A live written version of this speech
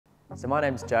So my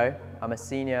name's Joe. I'm a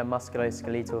senior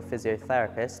musculoskeletal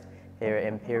physiotherapist here at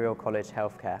Imperial College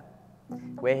Healthcare.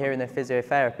 We're here in the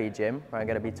physiotherapy gym where I'm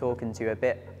going to be talking to you a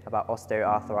bit about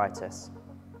osteoarthritis.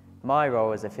 My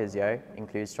role as a physio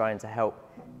includes trying to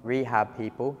help rehab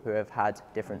people who have had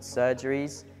different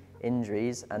surgeries,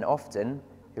 injuries, and often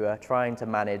who are trying to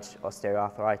manage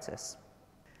osteoarthritis.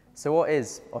 So what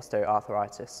is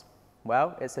osteoarthritis?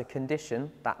 Well, it's a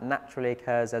condition that naturally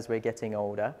occurs as we're getting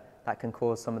older that can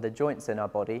cause some of the joints in our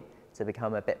body to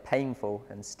become a bit painful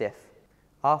and stiff.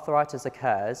 Arthritis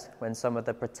occurs when some of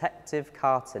the protective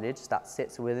cartilage that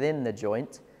sits within the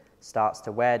joint starts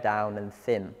to wear down and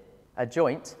thin. A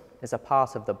joint is a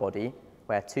part of the body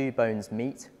where two bones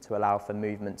meet to allow for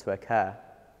movement to occur.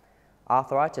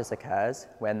 Arthritis occurs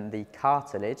when the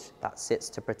cartilage that sits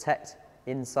to protect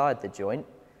inside the joint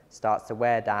starts to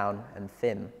wear down and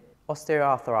thin.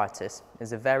 Osteoarthritis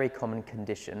is a very common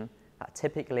condition that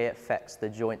typically affects the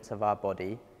joints of our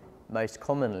body, most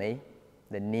commonly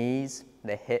the knees,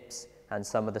 the hips, and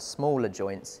some of the smaller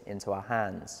joints into our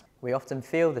hands. We often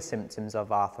feel the symptoms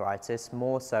of arthritis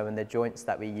more so in the joints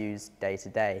that we use day to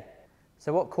day.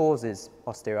 So what causes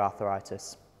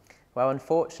osteoarthritis? Well,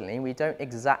 unfortunately, we don't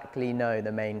exactly know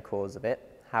the main cause of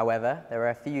it. However, there are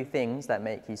a few things that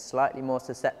make you slightly more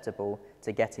susceptible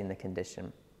to getting the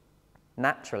condition.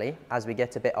 Naturally, as we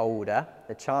get a bit older,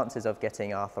 the chances of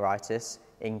getting arthritis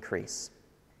increase.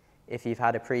 If you've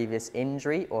had a previous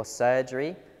injury or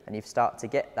surgery and you've started to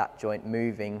get that joint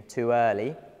moving too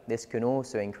early, this can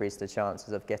also increase the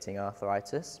chances of getting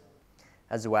arthritis.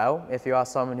 As well, if you are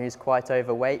someone who's quite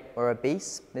overweight or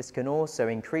obese, this can also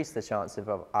increase the chance of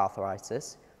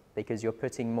arthritis because you're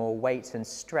putting more weight and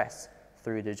stress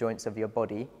through the joints of your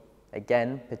body,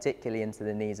 again, particularly into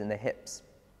the knees and the hips.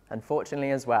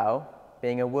 Unfortunately as well,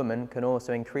 being a woman can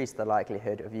also increase the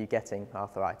likelihood of you getting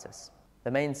arthritis. The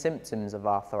main symptoms of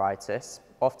arthritis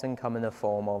often come in the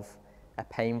form of a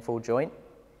painful joint,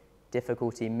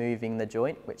 difficulty moving the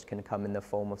joint, which can come in the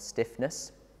form of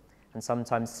stiffness, and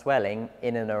sometimes swelling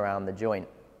in and around the joint.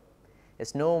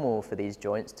 It's normal for these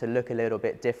joints to look a little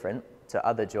bit different to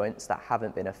other joints that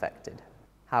haven't been affected.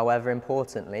 However,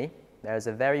 importantly, there is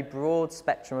a very broad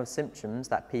spectrum of symptoms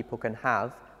that people can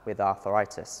have with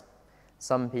arthritis.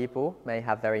 Some people may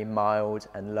have very mild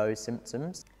and low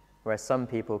symptoms, whereas some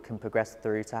people can progress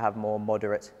through to have more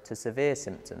moderate to severe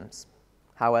symptoms.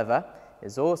 However,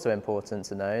 it's also important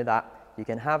to know that you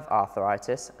can have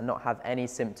arthritis and not have any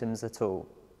symptoms at all.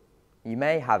 You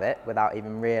may have it without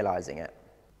even realizing it.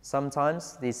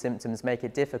 Sometimes these symptoms make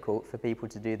it difficult for people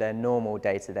to do their normal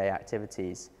day-to-day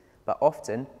activities, but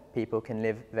often people can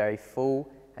live very full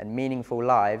and meaningful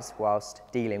lives whilst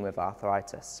dealing with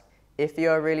arthritis. If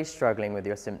you are really struggling with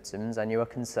your symptoms and you are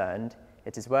concerned,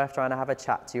 it is worth trying to have a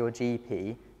chat to your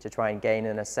GP to try and gain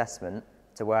an assessment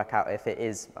to work out if it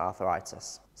is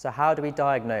arthritis. So how do we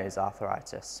diagnose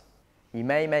arthritis? You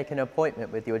may make an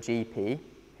appointment with your GP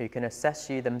who can assess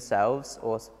you themselves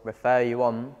or refer you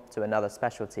on to another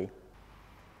specialty.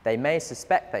 They may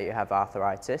suspect that you have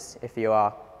arthritis if you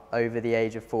are over the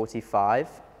age of 45,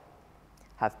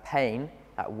 have pain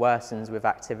that worsens with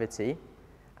activity,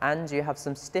 and you have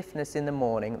some stiffness in the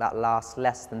morning that lasts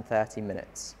less than 30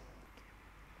 minutes.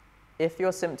 If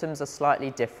your symptoms are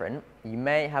slightly different, you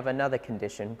may have another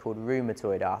condition called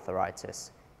rheumatoid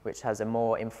arthritis, which has a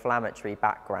more inflammatory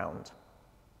background.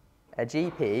 A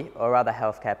GP or other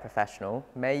healthcare professional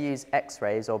may use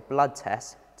X-rays or blood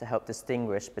tests to help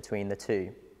distinguish between the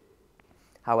two.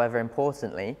 However,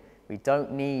 importantly, we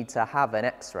don't need to have an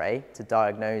X-ray to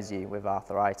diagnose you with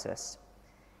arthritis.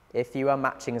 If you are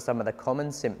matching some of the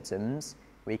common symptoms,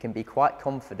 we can be quite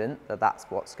confident that that's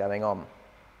what's going on.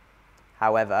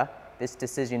 However, this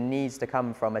decision needs to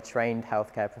come from a trained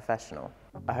healthcare professional.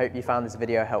 I hope you found this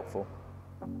video helpful.